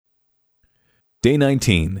Day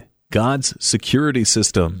 19, God's security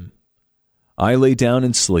system. I lay down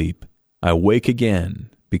and sleep. I wake again,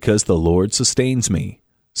 because the Lord sustains me.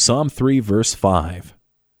 Psalm 3, verse 5.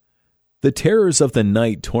 The terrors of the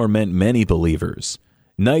night torment many believers.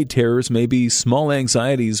 Night terrors may be small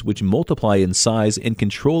anxieties which multiply in size and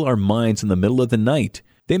control our minds in the middle of the night.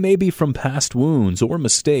 They may be from past wounds or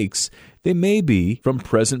mistakes. They may be from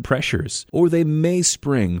present pressures, or they may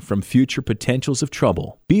spring from future potentials of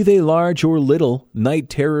trouble. Be they large or little, night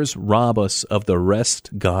terrors rob us of the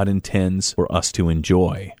rest God intends for us to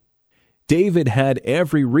enjoy. David had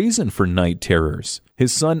every reason for night terrors.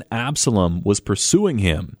 His son Absalom was pursuing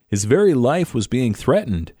him. His very life was being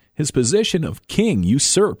threatened. His position of king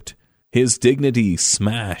usurped. His dignity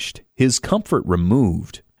smashed. His comfort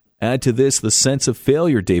removed. Add to this the sense of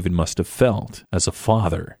failure David must have felt as a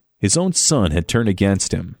father. His own son had turned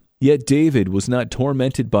against him. Yet David was not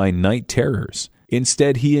tormented by night terrors.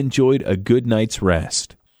 Instead, he enjoyed a good night's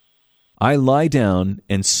rest. I lie down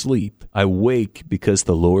and sleep. I wake because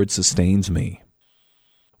the Lord sustains me.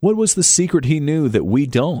 What was the secret he knew that we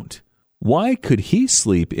don't? Why could he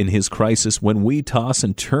sleep in his crisis when we toss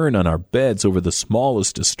and turn on our beds over the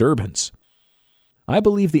smallest disturbance? I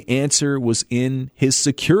believe the answer was in his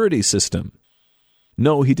security system.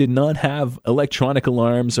 No, he did not have electronic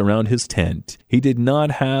alarms around his tent. He did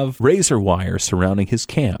not have razor wire surrounding his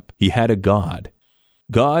camp. He had a God.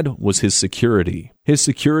 God was his security. His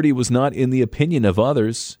security was not in the opinion of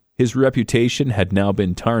others. His reputation had now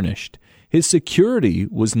been tarnished. His security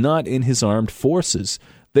was not in his armed forces.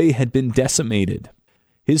 They had been decimated.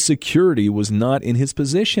 His security was not in his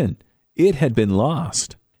position. It had been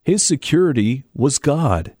lost. His security was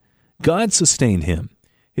God. God sustained him.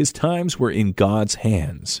 His times were in God's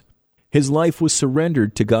hands. His life was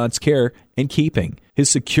surrendered to God's care and keeping. His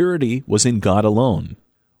security was in God alone.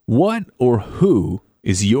 What or who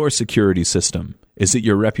is your security system? Is it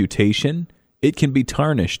your reputation? It can be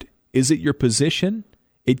tarnished. Is it your position?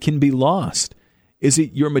 It can be lost. Is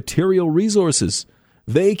it your material resources?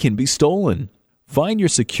 They can be stolen. Find your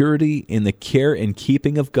security in the care and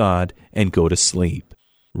keeping of God and go to sleep.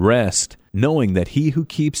 Rest, knowing that he who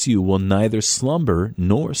keeps you will neither slumber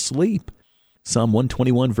nor sleep. Psalm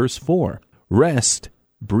 121, verse 4. Rest,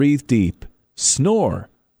 breathe deep, snore,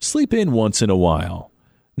 sleep in once in a while.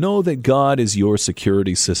 Know that God is your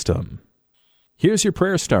security system. Here's your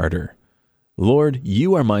prayer starter. Lord,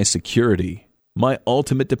 you are my security. My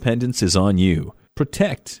ultimate dependence is on you.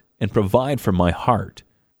 Protect and provide for my heart.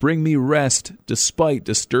 Bring me rest despite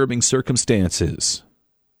disturbing circumstances.